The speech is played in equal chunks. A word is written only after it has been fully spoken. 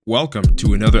Welcome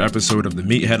to another episode of the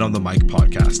Meathead on the Mic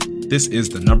podcast. This is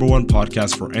the #1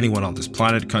 podcast for anyone on this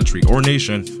planet, country, or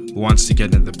nation who wants to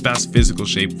get in the best physical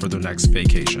shape for their next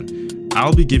vacation.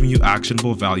 I'll be giving you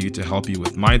actionable value to help you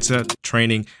with mindset,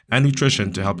 training, and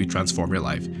nutrition to help you transform your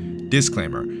life.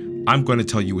 Disclaimer, I'm going to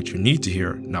tell you what you need to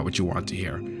hear, not what you want to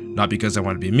hear. Not because I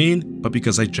want to be mean, but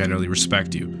because I genuinely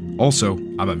respect you. Also,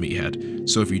 I'm a meathead.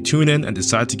 So if you tune in and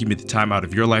decide to give me the time out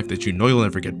of your life that you know you'll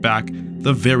never get back,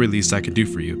 the very least I can do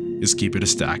for you is keep it a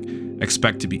stack.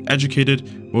 Expect to be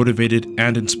educated, motivated,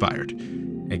 and inspired.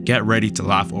 And get ready to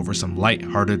laugh over some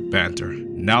light-hearted banter.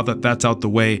 Now that that's out the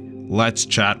way, let's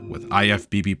chat with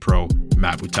IFBB Pro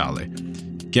Matt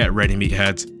Butale. Get ready,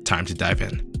 meatheads. Time to dive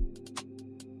in.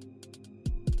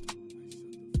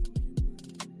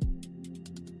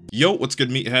 Yo, what's good,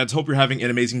 meatheads? Hope you're having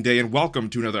an amazing day, and welcome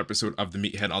to another episode of the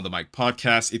Meathead on the Mic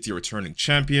podcast. It's your returning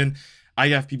champion,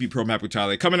 IFBB Pro Matt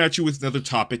Butale, coming at you with another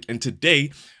topic. And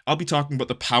today, I'll be talking about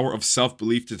the power of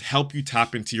self-belief to help you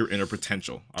tap into your inner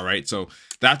potential. All right, so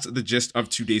that's the gist of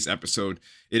today's episode.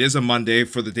 It is a Monday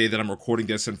for the day that I'm recording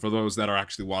this, and for those that are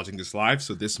actually watching this live,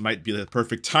 so this might be the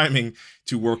perfect timing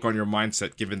to work on your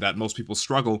mindset, given that most people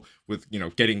struggle with,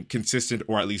 getting consistent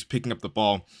or at least picking up the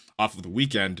ball off of the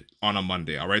weekend on a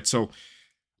Monday. All right, so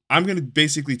I'm going to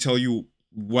basically tell you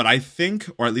what I think,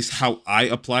 or at least how I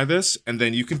apply this, and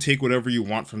then you can take whatever you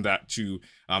want from that to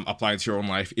apply into your own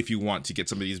life if you want to get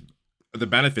some of the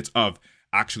benefits of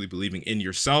actually believing in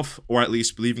yourself, or at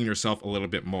least believing in yourself a little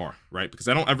bit more, right? Because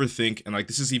I don't ever think, and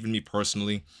this is even me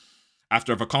personally,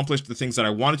 after I've accomplished the things that I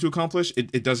wanted to accomplish,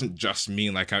 it doesn't just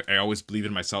mean I always believe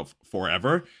in myself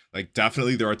forever.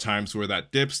 Definitely there are times where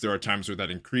that dips, there are times where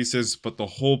that increases, but the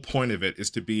whole point of it is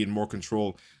to be in more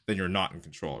control than you're not in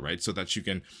control, right? So that you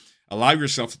can allow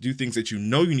yourself to do things that you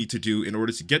know you need to do in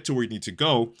order to get to where you need to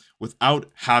go without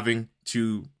having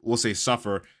to, we'll say,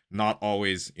 suffer, not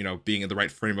always, being in the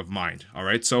right frame of mind. All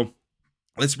right. So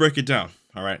let's break it down.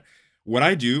 All right. What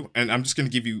I do, and I'm just going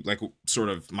to give you sort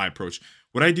of my approach,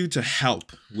 what I do to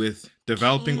help with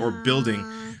developing or building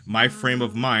my frame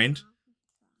of mind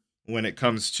when it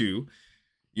comes to,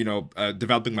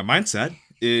 developing my mindset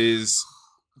is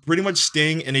pretty much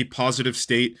staying in a positive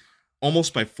state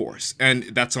almost by force. And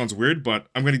that sounds weird, but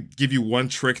I'm going to give you one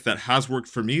trick that has worked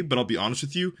for me, but I'll be honest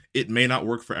with you, it may not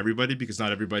work for everybody because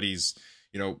not everybody's,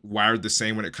 wired the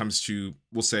same when it comes to,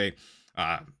 we'll say,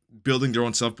 building their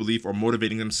own self-belief or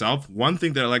motivating themselves. One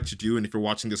thing that I like to do, and if you're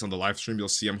watching this on the live stream, you'll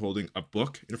see I'm holding a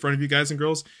book in front of you guys and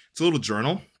girls. It's a little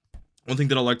journal. One thing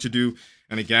that I like to do,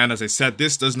 and again, as I said,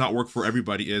 this does not work for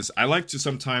everybody, is I like to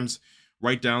sometimes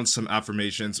write down some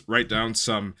affirmations, write down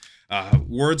some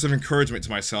words of encouragement to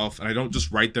myself, and I don't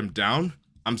just write them down.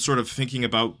 I'm sort of thinking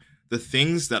about the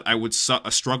things that I would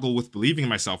struggle with believing in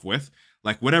myself with,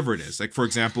 whatever it is. For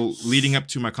example, leading up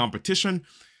to my competition,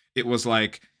 it was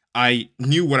I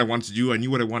knew what I wanted to do, I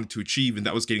knew what I wanted to achieve, and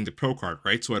that was getting the pro card,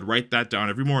 right? So I'd write that down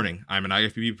every morning. I'm an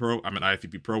IFBB Pro, I'm an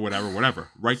IFBB Pro, whatever.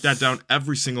 Write that down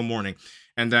every single morning.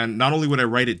 And then not only would I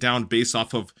write it down based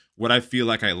off of what I feel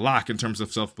like I lack in terms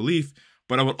of self-belief,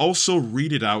 but I would also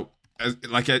read it out as,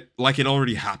 like it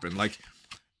already happened.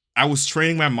 I was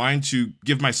training my mind to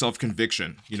give myself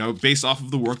conviction, based off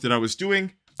of the work that I was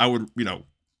doing. I would,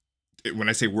 when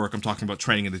I say work, I'm talking about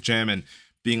training in the gym and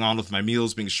being on with my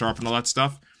meals, being sharp and all that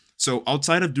stuff. So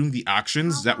outside of doing the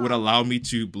actions that would allow me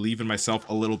to believe in myself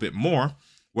a little bit more,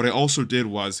 what I also did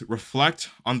was reflect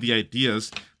on the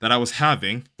ideas that I was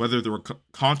having, whether they were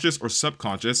conscious or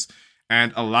subconscious,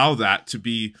 and allow that to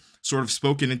be sort of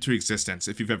spoken into existence,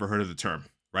 if you've ever heard of the term,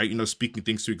 right? Speaking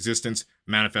things to existence,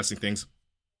 manifesting things.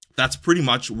 That's pretty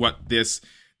much what this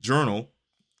journal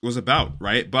was about,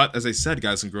 right? But as I said,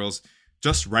 guys and girls,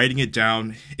 just writing it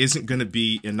down isn't going to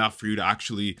be enough for you to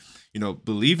actually,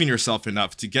 believe in yourself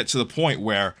enough to get to the point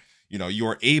where,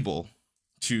 you're able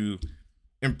to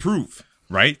improve,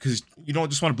 right? Because you don't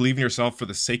just want to believe in yourself for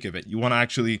the sake of it. You want to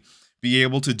actually be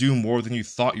able to do more than you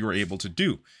thought you were able to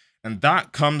do. And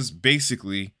that comes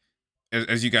basically,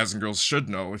 as you guys and girls should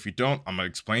know, if you don't, I'm going to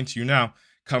explain to you now,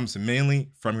 comes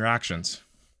mainly from your actions.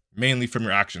 Mainly from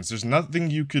your actions. There's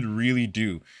nothing you could really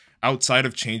do outside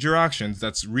of change your actions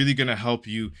that's really going to help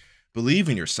you believe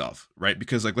in yourself, right?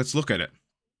 Because let's look at it.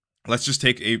 Let's just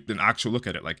take an actual look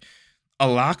at it. A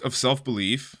lack of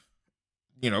self-belief,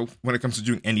 when it comes to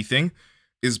doing anything,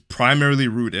 is primarily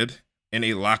rooted in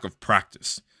a lack of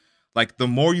practice. The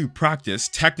more you practice,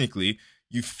 technically,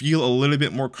 you feel a little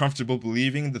bit more comfortable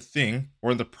believing in the thing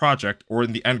or in the project or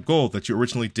in the end goal that you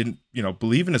originally didn't,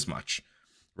 believe in as much,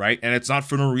 right? And it's not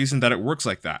for no reason that it works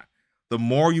like that. The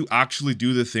more you actually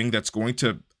do the thing that's going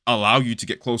to allow you to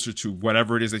get closer to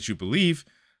whatever it is that you believe,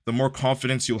 the more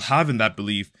confidence you'll have in that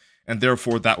belief, And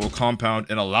therefore, that will compound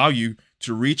and allow you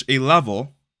to reach a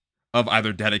level of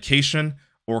either dedication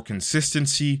or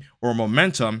consistency or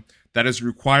momentum that is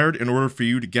required in order for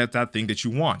you to get that thing that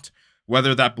you want.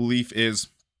 Whether that belief is,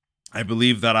 I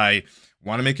believe that I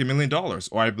want to make $1 million,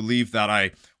 or I believe that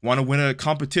I want to win a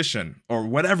competition, or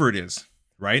whatever it is,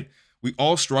 right? We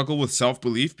all struggle with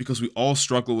self-belief because we all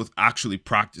struggle with actually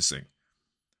practicing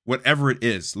whatever it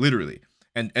is, literally.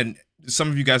 And some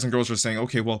of you guys and girls are saying,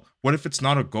 okay, well, what if it's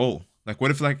not a goal? Like,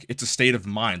 what if like it's a state of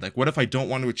mind? Like, what if I don't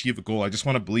want to achieve a goal? I just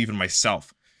want to believe in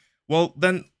myself. Well,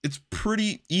 then it's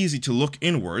pretty easy to look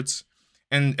inwards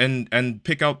and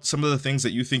pick out some of the things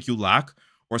that you think you lack,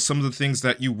 or some of the things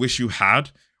that you wish you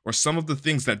had, or some of the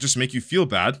things that just make you feel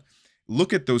bad.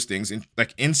 Look at those things and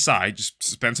like inside, just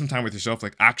spend some time with yourself,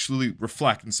 like actually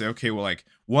reflect and say, okay, well, like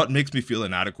what makes me feel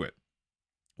inadequate?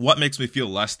 What makes me feel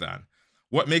less than?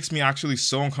 What makes me actually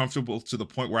so uncomfortable to the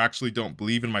point where I actually don't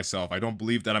believe in myself? I don't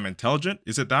believe that I'm intelligent.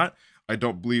 Is it that? I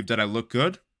don't believe that I look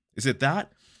good. Is it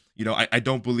that? You know, I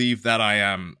don't believe that I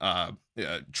am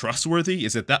trustworthy.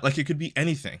 Is it that? Like, it could be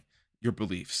anything, your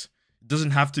beliefs. It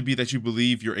doesn't have to be that you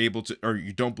believe you're able to, or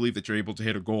you don't believe that you're able to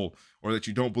hit a goal, or that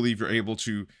you don't believe you're able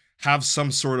to have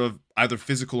some sort of either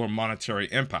physical or monetary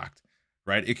impact,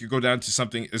 right? It could go down to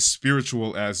something as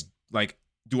spiritual as, like,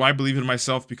 do I believe in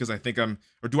myself because I think I'm,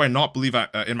 or do I not believe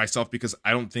in myself because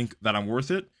I don't think that I'm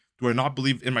worth it? Do I not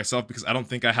believe in myself because I don't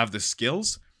think I have the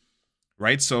skills,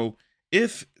 right? So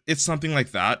if it's something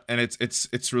like that, and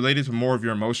it's related to more of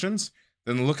your emotions,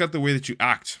 then look at the way that you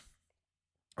act.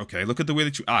 Okay, look at the way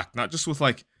that you act, not just with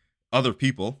like other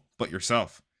people, but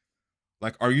yourself.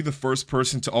 Like, are you the first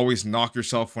person to always knock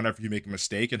yourself whenever you make a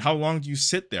mistake? And how long do you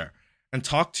sit there and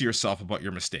talk to yourself about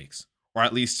your mistakes? Or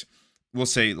at least, we'll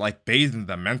say, like, bathe in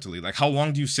them mentally. Like, how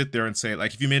long do you sit there and say,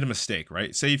 like, if you made a mistake,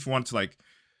 right? Say if you want to, like,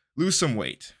 lose some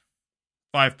weight,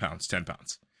 5 pounds, 10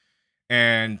 pounds.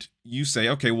 And you say,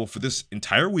 okay, well, for this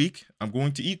entire week, I'm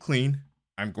going to eat clean.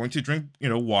 I'm going to drink,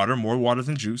 water, more water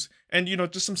than juice. And,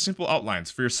 just some simple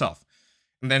outlines for yourself.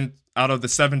 And then out of the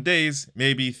 7 days,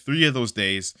 maybe 3 of those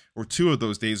days, or 2 of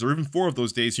those days, or even 4 of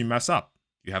those days, you mess up.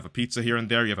 You have a pizza here and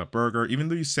there, you have a burger, even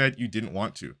though you said you didn't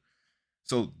want to.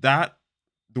 So that,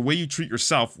 the way you treat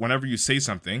yourself whenever you say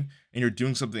something and you're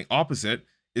doing something opposite,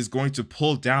 is going to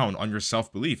pull down on your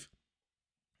self-belief,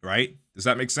 right? Does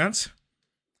that make sense?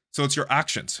 So it's your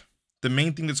actions. The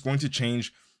main thing that's going to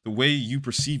change the way you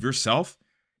perceive yourself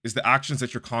is the actions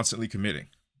that you're constantly committing.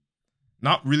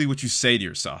 Not really what you say to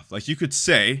yourself. Like, you could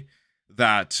say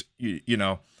that,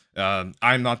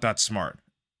 I'm not that smart.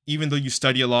 Even though you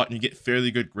study a lot and you get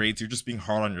fairly good grades, you're just being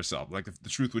hard on yourself. Like, the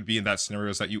truth would be in that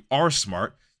scenario is that you are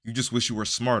smart. You just wish you were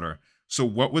smarter. So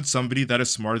what would somebody that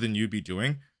is smarter than you be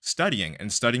doing? Studying.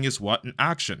 And studying is what? An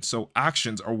action. So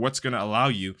actions are what's going to allow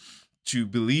you to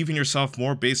believe in yourself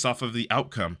more based off of the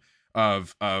outcome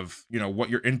of what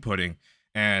you're inputting,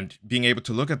 and being able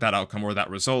to look at that outcome or that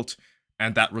result,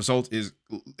 and that result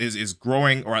is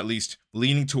growing, or at least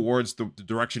leaning towards the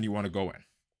direction you want to go in,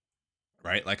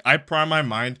 right? Like, I prime my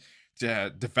mind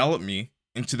to develop me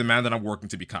into the man that I'm working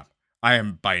to become. I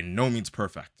am by no means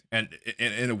perfect. And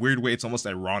in a weird way, it's almost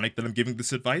ironic that I'm giving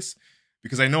this advice,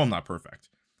 because I know I'm not perfect.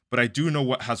 But I do know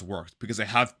what has worked, because I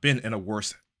have been in a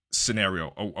worse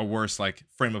scenario, a worse like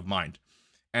frame of mind.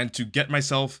 And to get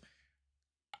myself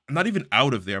not even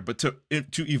out of there, but to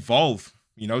evolve,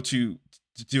 to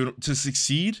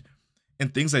succeed in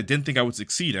things I didn't think I would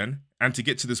succeed in, and to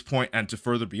get to this point and to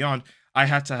further beyond, I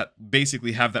had to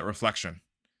basically have that reflection.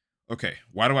 Okay,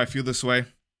 why do I feel this way?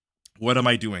 What am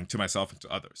I doing to myself and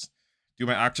to others? Do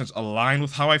my actions align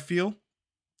with how I feel?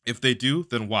 If they do,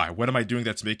 then why? What am I doing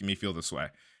that's making me feel this way?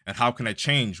 And how can I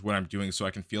change what I'm doing so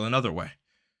I can feel another way?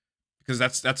 Because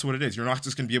that's what it is. You're not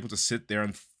just going to be able to sit there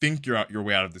and think your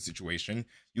way out of the situation.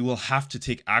 You will have to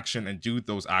take action and do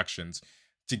those actions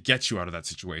to get you out of that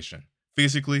situation.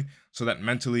 Physically, so that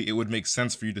mentally it would make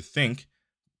sense for you to think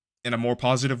in a more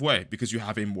positive way, because you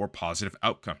have a more positive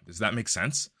outcome. Does that make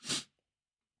sense?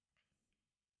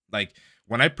 Like,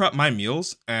 when I prep my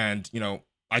meals and,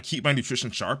 I keep my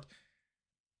nutrition sharp,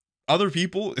 other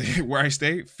people where I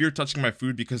stay fear touching my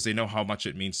food because they know how much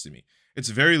it means to me. It's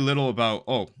very little about,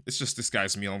 oh, it's just this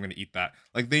guy's meal, I'm going to eat that.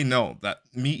 Like, they know that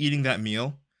me eating that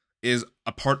meal is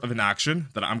a part of an action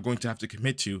that I'm going to have to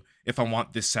commit to if I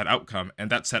want this set outcome. And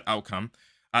that set outcome,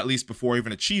 at least before I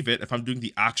even achieve it, if I'm doing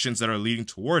the actions that are leading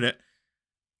toward it,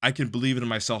 I can believe in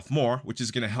myself more, which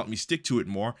is going to help me stick to it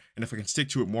more. And if I can stick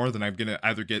to it more, then I'm going to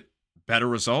either get better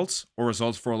results, or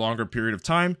results for a longer period of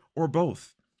time, or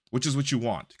both, which is what you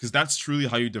want, because that's truly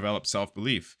how you develop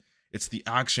self-belief. It's the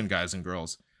action, guys and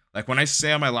girls. Like when I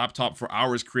stay on my laptop for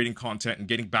hours creating content and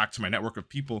getting back to my network of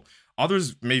people,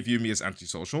 others may view me as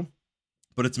antisocial,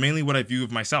 but it's mainly what I view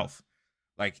of myself.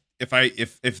 Like if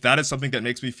that is something that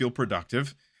makes me feel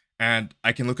productive and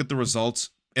I can look at the results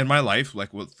in my life,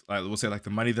 like we'll say like the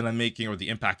money that I'm making or the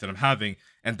impact that I'm having,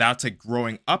 and that's like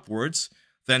growing upwards,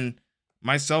 then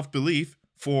my self-belief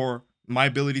for my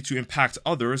ability to impact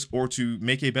others or to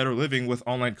make a better living with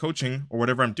online coaching or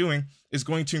whatever I'm doing is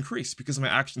going to increase because my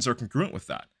actions are congruent with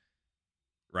that.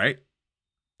 Right?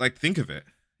 Like, think of it.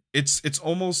 It's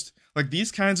almost like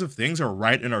these kinds of things are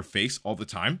right in our face all the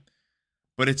time,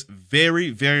 but it's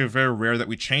very, very, very rare that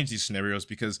we change these scenarios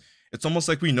because it's almost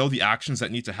like we know the actions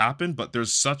that need to happen, but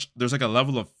there's like a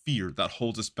level of fear that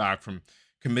holds us back from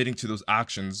committing to those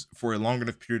actions for a long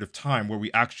enough period of time where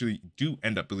we actually do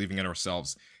end up believing in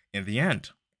ourselves in the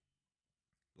end.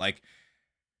 Like,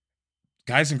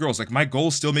 guys and girls, like my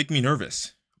goals still make me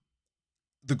nervous.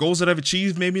 The goals that I've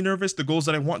achieved made me nervous. The goals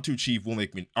that I want to achieve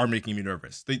are making me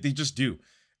nervous. They just do.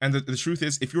 And the truth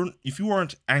is, if you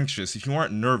aren't anxious, if you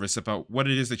aren't nervous about what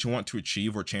it is that you want to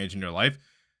achieve or change in your life,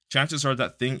 chances are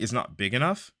that thing is not big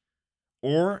enough,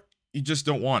 or you just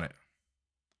don't want it.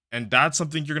 And that's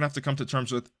something you're gonna have to come to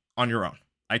terms with on your own.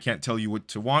 I can't tell you what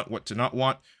to want, what to not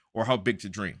want, or how big to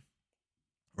dream,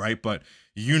 right? But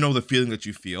you know the feeling that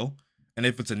you feel, and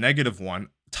if it's a negative one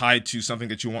tied to something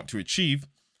that you want to achieve,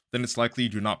 then it's likely you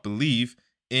do not believe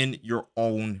in your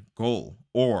own goal,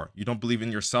 or you don't believe in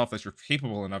yourself that you're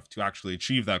capable enough to actually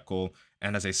achieve that goal.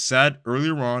 And as I said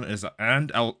earlier on, as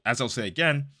I'll say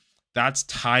again, that's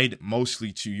tied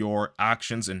mostly to your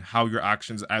actions and how your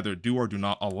actions either do or do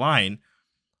not align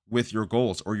with your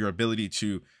goals or your ability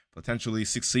to potentially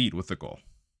succeed with the goal.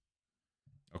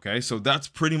 Okay, so that's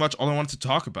pretty much all I wanted to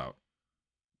talk about.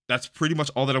 That's pretty much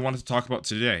all that I wanted to talk about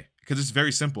today, because it's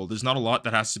very simple. There's not a lot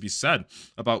that has to be said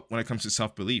about when it comes to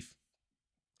self-belief.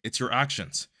 It's your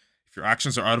actions. If your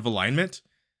actions are out of alignment,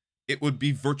 it would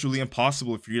be virtually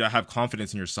impossible for you to have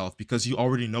confidence in yourself because you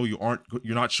already know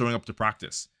you're not showing up to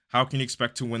practice. How can you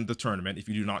expect to win the tournament if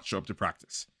you do not show up to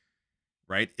practice?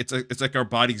 Right? It's like our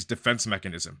body's defense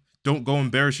mechanism. Don't go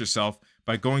embarrass yourself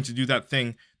by going to do that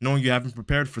thing knowing you haven't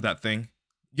prepared for that thing.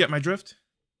 You get my drift?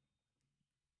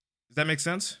 Does that make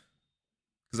sense?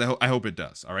 Because I hope it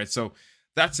does. All right, so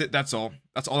that's it. That's all.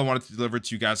 That's all I wanted to deliver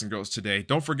to you guys and girls today.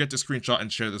 Don't forget to screenshot and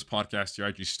share this podcast to your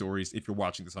IG stories. If you're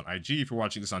watching this on IG, if you're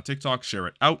watching this on TikTok, share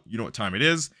it out. You know what time it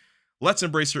is. Let's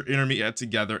embrace your inner me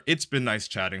together. It's been nice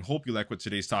chatting. Hope you like what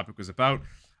today's topic was about.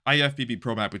 IFBB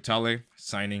Pro Matt Butale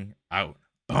signing out.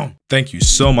 Boom. Thank you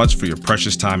so much for your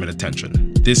precious time and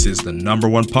attention. This is the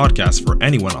 #1 podcast for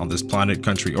anyone on this planet,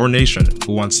 country, or nation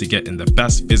who wants to get in the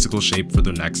best physical shape for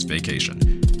their next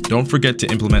vacation. Don't forget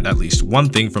to implement at least one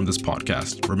thing from this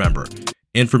podcast. Remember,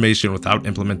 information without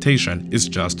implementation is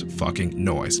just fucking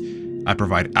noise. I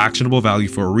provide actionable value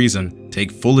for a reason.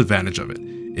 Take full advantage of it.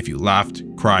 If you laughed,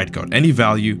 cried, got any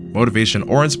value, motivation,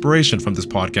 or inspiration from this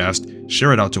podcast,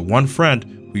 share it out to one friend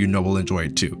who you know will enjoy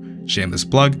it too. Shameless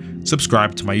plug,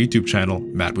 subscribe to my YouTube channel,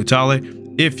 Matt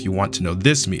Butale, if you want to know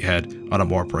this meathead on a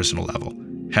more personal level.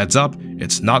 Heads up,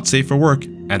 it's not safe for work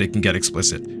and it can get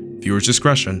explicit. Viewers'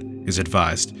 discretion is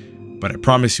advised, but I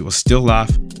promise you will still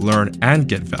laugh, learn, and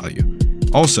get value.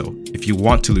 Also, if you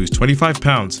want to lose 25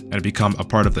 pounds and become a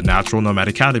part of the Natural Nomad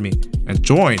Academy and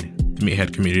join the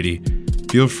meathead community,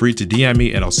 feel free to DM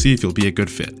me and I'll see if you'll be a good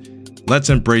fit. Let's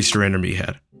embrace your inner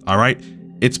meathead. All right,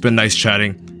 it's been nice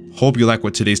chatting. Hope you like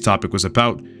what today's topic was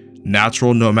about.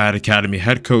 Natural Nomad Academy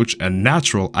head coach and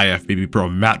natural IFBB pro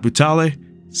Matt Butale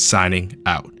signing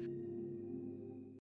out.